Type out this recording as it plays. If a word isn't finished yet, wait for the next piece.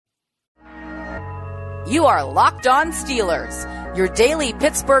You are Locked On Steelers, your daily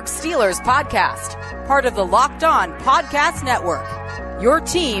Pittsburgh Steelers podcast, part of the Locked On Podcast Network, your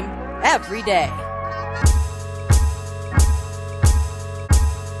team every day.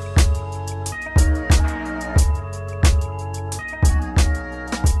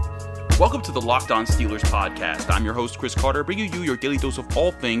 Welcome to the Locked On Steelers podcast. I'm your host, Chris Carter, bringing you your daily dose of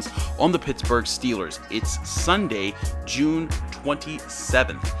all things on the Pittsburgh Steelers. It's Sunday, June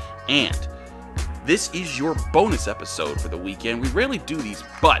 27th, and this is your bonus episode for the weekend. We rarely do these,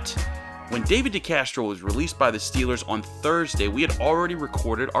 but when David DeCastro was released by the Steelers on Thursday, we had already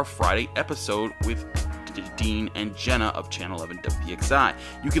recorded our Friday episode with Dean and Jenna of Channel 11 WPXI.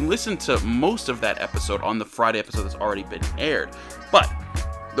 You can listen to most of that episode on the Friday episode that's already been aired, but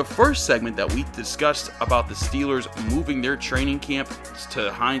the first segment that we discussed about the Steelers moving their training camp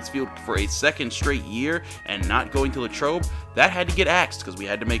to Heinz Field for a second straight year and not going to Latrobe, that had to get axed because we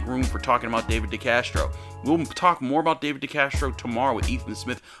had to make room for talking about David DeCastro. We'll talk more about David DeCastro tomorrow with Ethan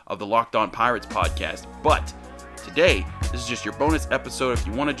Smith of the Locked On Pirates podcast. But today, this is just your bonus episode. If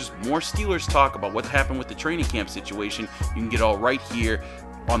you want to just more Steelers talk about what happened with the training camp situation, you can get all right here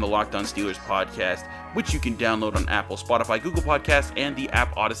on the Locked On Steelers podcast, which you can download on Apple, Spotify, Google Podcasts, and the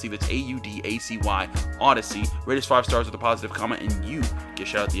app Odyssey. That's AUDACY, Odyssey. Rate us 5 stars with a positive comment, and you get a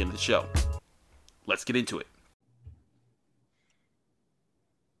shout out at the end of the show. Let's get into it.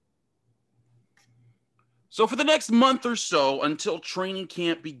 So for the next month or so, until training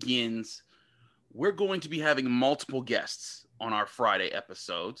camp begins, we're going to be having multiple guests on our Friday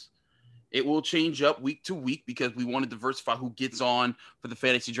episodes. It will change up week to week because we want to diversify who gets on for the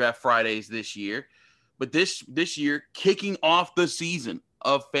Fantasy Draft Fridays this year. But this year, kicking off the season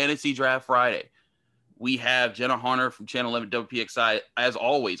of Fantasy Draft Friday, we have Jenna Harner from Channel 11 WPXI, as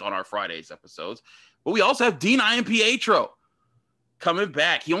always, on our Fridays episodes. But we also have Dean Pietro coming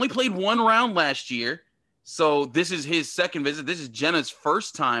back. He only played one round last year, so this is his second visit. This is Jenna's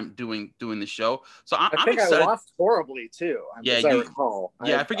first time doing the show. So I'm think excited. I lost horribly too. I recall.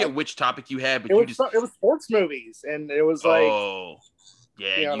 I forget which topic you had, but it was sports movies, and it was like,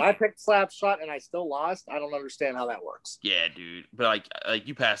 and I picked Slapshot, and I still lost. I don't understand how that works. Yeah, dude. But like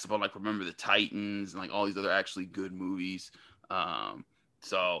you passed up on Remember the Titans and all these other actually good movies.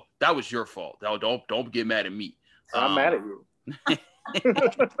 So that was your fault. Don't get mad at me. I'm mad at you.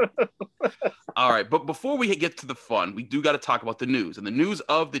 All right, but before we get to the fun, we do got to talk about the news. And the news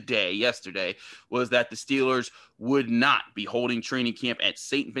of the day yesterday was that the Steelers would not be holding training camp at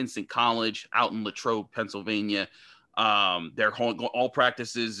St. Vincent College out in Latrobe, Pennsylvania. All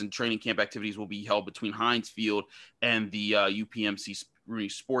practices and training camp activities will be held between Heinz Field and the UPMC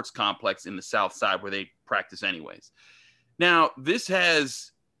Sports Complex in the South Side, where they practice anyways. Now, this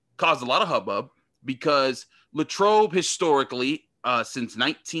has caused a lot of hubbub because Latrobe historically, since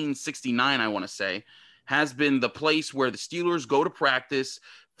 1969, I want to say, has been the place where the Steelers go to practice.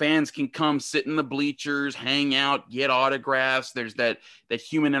 Fans can come sit in the bleachers, hang out, get autographs. There's that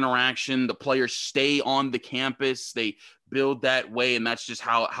human interaction. The players stay on the campus. They build that way, and that's just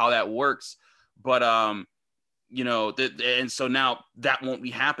how that works. But, and so now that won't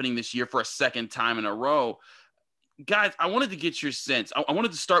be happening this year for a second time in a row. Guys, I wanted to get your sense. I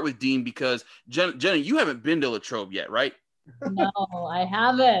wanted to start with Dean because, Jenna, you haven't been to Latrobe yet, right? No, I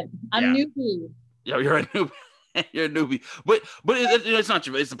haven't. I'm newbie. Yeah, you're a newbie. You're a newbie. But it's not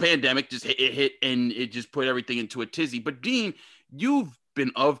true. It's the pandemic. It hit and it just put everything into a tizzy. But Dean, you've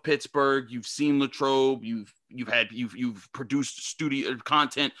been of Pittsburgh. You've seen Latrobe. You've produced studio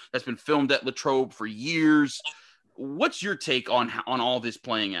content that's been filmed at Latrobe for years. What's your take on all this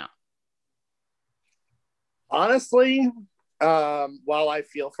playing out? Honestly, while I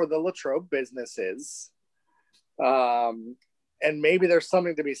feel for the Latrobe businesses, and maybe there's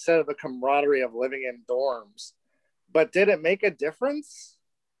something to be said of the camaraderie of living in dorms, but did it make a difference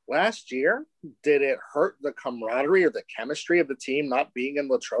last year? Did it hurt the camaraderie or the chemistry of the team not being in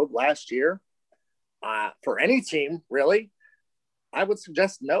Latrobe last year? For any team, really, I would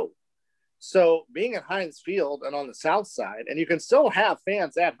suggest no. So being at Heinz Field and on the South Side, and you can still have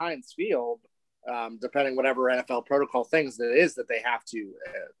fans at Heinz Field, depending whatever NFL protocol things it is that they have to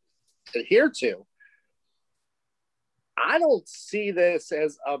adhere to. I don't see this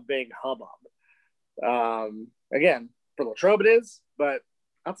as a big hubbub. Again, for Latrobe it is, but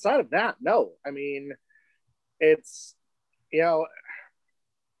outside of that, no. I mean, it's,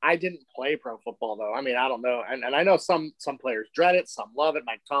 I didn't play pro football though. I mean, I don't know. And I know some players dread it. Some love it.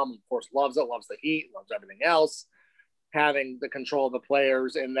 Mike Tomlin, of course, loves it, loves the heat, loves everything else. Having the control of the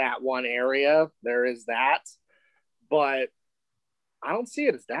players in that one area, there is that. But I don't see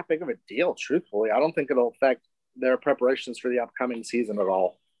it as that big of a deal, truthfully. I don't think it'll affect their preparations for the upcoming season at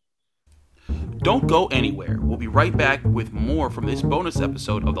all. Don't go anywhere. We'll be right back with more from this bonus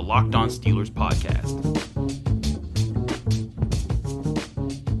episode of the Locked On Steelers podcast.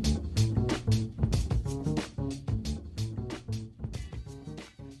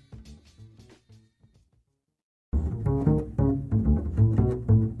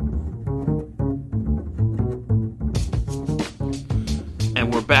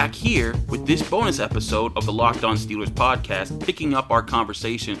 And we're back here with this bonus episode of the Locked On Steelers podcast, picking up our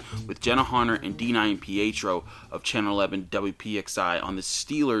conversation with Jenna and Dean Pietro of Channel 11 WPXI on the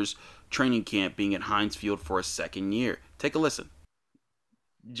Steelers training camp being at Heinz Field for a second year. Take a listen.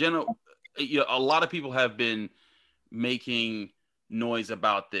 Jenna, a lot of people have been making noise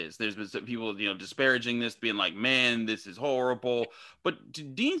about this. There's been some people, disparaging this, being like, man, this is horrible. But to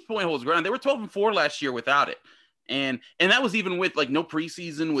Dean's point holds ground. They were 12-4 last year without it. And that was even with no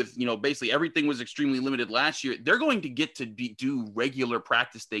preseason, with basically everything was extremely limited last year. They're going to get to do regular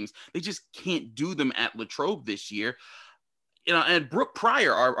practice things. They just can't do them at Latrobe this year. And Brooke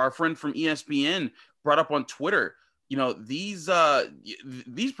Pryor, our friend from ESPN, brought up on Twitter, these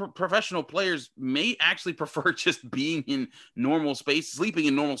professional players may actually prefer just being in normal space, sleeping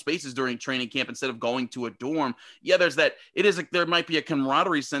in normal spaces during training camp instead of going to a dorm. Yeah, there's that. There might be a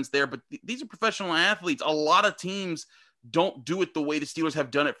camaraderie sense there, but these are professional athletes. A lot of teams don't do it the way the Steelers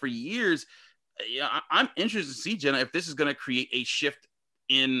have done it for years. I'm interested to see, Jenna, if this is going to create a shift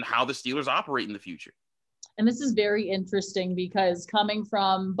in how the Steelers operate in the future. And this is very interesting because coming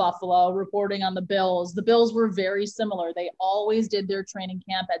from Buffalo, reporting on the Bills were very similar. They always did their training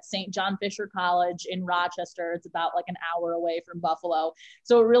camp at St. John Fisher College in Rochester. It's about like an hour away from Buffalo.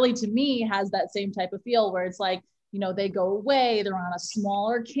 So it really, to me, has that same type of feel where it's like, they go away, they're on a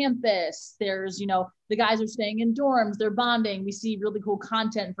smaller campus. There's, the guys are staying in dorms, they're bonding. We see really cool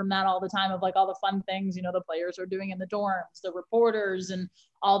content from that all the time of like all the fun things, the players are doing in the dorms, the reporters and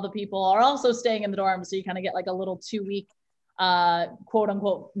all the people are also staying in the dorms. So you kind of get like a little 2-week, quote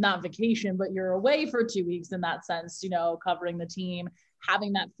unquote, not vacation, but you're away for 2 weeks in that sense, covering the team,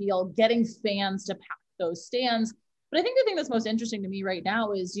 having that feel, getting fans to pack those stands. But I think the thing that's most interesting to me right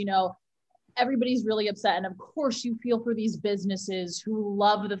now is, everybody's really upset. And of course you feel for these businesses who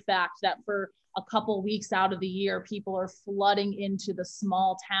love the fact that for a couple weeks out of the year, people are flooding into the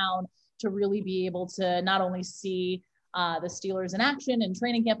small town to really be able to not only see the Steelers in action and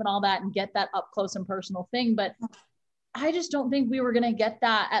training camp and all that and get that up close and personal thing. But I just don't think we were going to get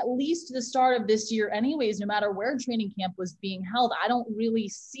that at least the start of this year anyways, no matter where training camp was being held. I don't really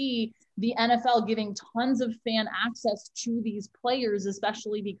see the NFL giving tons of fan access to these players,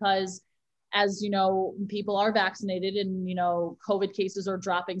 especially because as people are vaccinated and, COVID cases are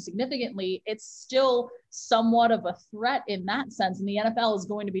dropping significantly, it's still somewhat of a threat in that sense. And the NFL is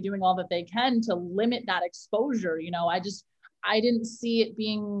going to be doing all that they can to limit that exposure. I didn't see it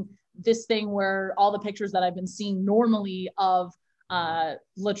being this thing where all the pictures that I've been seeing normally of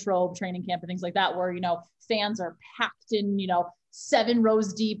Latrobe training camp and things like that, where, fans are packed in, 7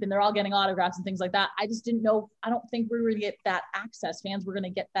 rows deep and they're all getting autographs and things like that. I just didn't know. I don't think we were going to get that access. Fans were going to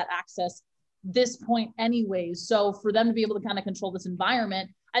get that access this point anyways. So for them to be able to kind of control this environment,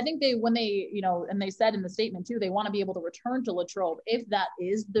 I think when they, and they said in the statement too, they want to be able to return to Latrobe. If that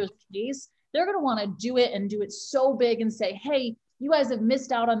is the case, they're going to want to do it and do it so big and say, hey, you guys have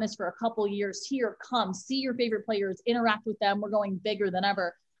missed out on this for a couple of years. Here, come see your favorite players, interact with them. We're going bigger than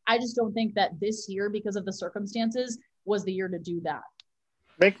ever. I just don't think that this year, because of the circumstances, was the year to do that.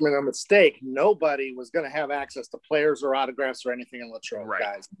 Make no mistake, nobody was going to have access to players or autographs or anything in Latrobe, right,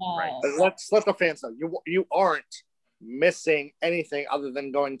 guys. Right. Let's let the fans know you aren't missing anything other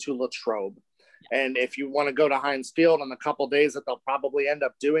than going to Latrobe. Yeah. And if you want to go to Heinz Field in a couple of days that they'll probably end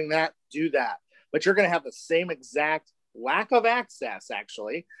up doing that, do that. But you're going to have the same exact lack of access,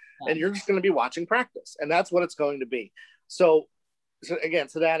 actually, and you're just going to be watching practice. And that's what it's going to be. So again,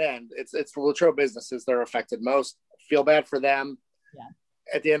 to that end, it's the Latrobe businesses that are affected most. Feel bad for them. Yeah.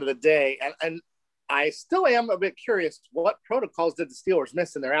 At the end of the day, and I still am a bit curious, what protocols did the Steelers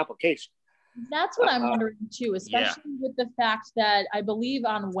miss in their application? That's what I'm wondering too, especially with the fact that I believe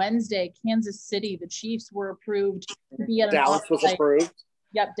on Wednesday, Kansas City, the Chiefs were approved to be at Dallas was approved.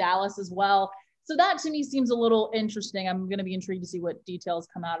 Yep, Dallas as well. So that to me seems a little interesting. I'm going to be intrigued to see what details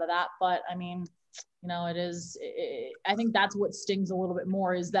come out of that. But I mean, I think that's what stings a little bit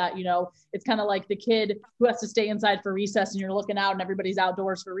more is that, it's kind of like the kid who has to stay inside for recess and you're looking out and everybody's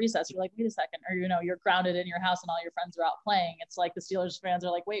outdoors for recess. You're like, wait a second. Or, you're grounded in your house and all your friends are out playing. It's like the Steelers fans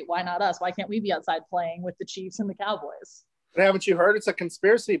are like, wait, why not us? Why can't we be outside playing with the Chiefs and the Cowboys? But haven't you heard it's a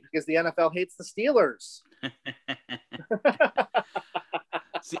conspiracy because the NFL hates the Steelers?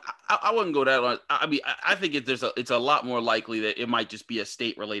 See, I wouldn't go that long. I mean, I think it's a lot more likely that it might just be a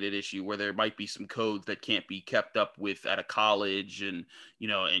state-related issue where there might be some codes that can't be kept up with at a college, and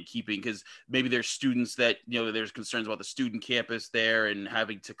and keeping, because maybe there's students that there's concerns about the student campus there and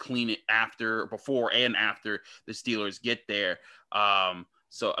having to clean it before and after the Steelers get there.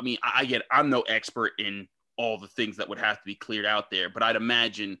 So I mean, I'm no expert in all the things that would have to be cleared out there, but I'd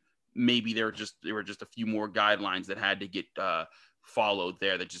imagine maybe there were just a few more guidelines that had to get followed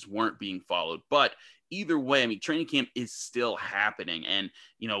there that just weren't being followed. But either way, I mean, training camp is still happening, and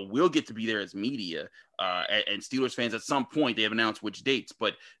we'll get to be there as media, and Steelers fans at some point. They have announced which dates,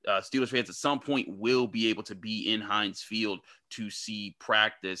 but Steelers fans at some point will be able to be in Heinz Field to see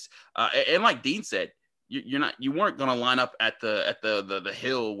practice. And like Dean said, you weren't going to line up at the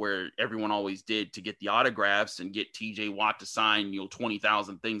hill where everyone always did to get the autographs and get TJ Watt to sign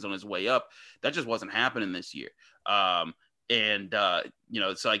 20,000 things on his way up. That just wasn't happening this year.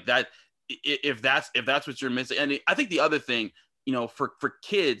 It's like that. If that's what you're missing, and I think the other thing, for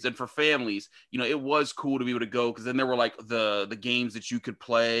kids and for families, it was cool to be able to go, because then there were like the games that you could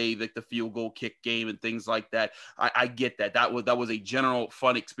play, like the field goal kick game and things like that. I get that. That was a general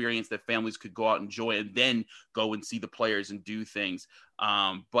fun experience that families could go out and enjoy, and then go and see the players and do things.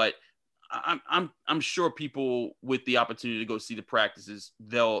 But I'm sure people with the opportunity to go see the practices,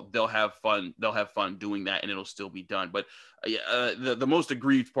 they'll have fun. They'll have fun doing that, and it'll still be done. But the most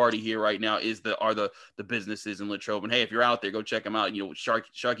aggrieved party here right now are the businesses in Latrobe. And hey, if you're out there, go check them out.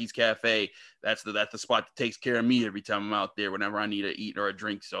 Sharky's Cafe. That's the spot that takes care of me every time I'm out there whenever I need to eat or a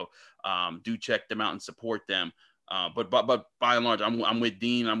drink. So do check them out and support them. But by and large, I'm with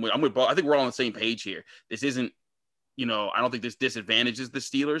Dean. I'm with Bo. I think we're all on the same page here. This isn't. I don't think this disadvantages the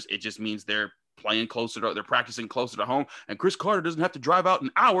Steelers. It just means they're they're practicing closer to home, and Chris Carter doesn't have to drive out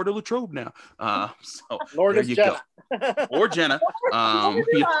an hour to Latrobe now. So nor does Jenna. Or Jenna.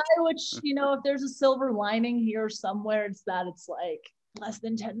 Which, if there's a silver lining here somewhere, it's that it's like less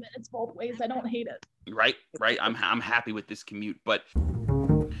than 10 minutes both ways. I don't hate it. Right. I'm happy with this commute, but.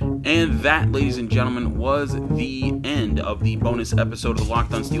 And that, ladies and gentlemen, was the end of the bonus episode of the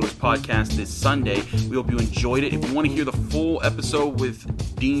Locked On Steelers podcast this Sunday. We hope you enjoyed it. If you want to hear the full episode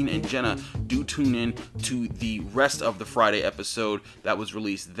with Dean and Jenna, do tune in to the rest of the Friday episode that was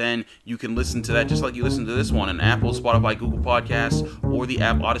released. Then you can listen to that just like you listen to this one on Apple, Spotify, Google Podcasts, or the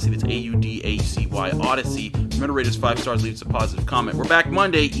app Odyssey. That's AUDACY, Odyssey. Remember to rate us 5 stars, leave us a positive comment. We're back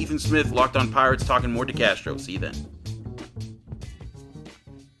Monday. Ethan Smith, Locked On Pirates, talking more DeCastro. See you then.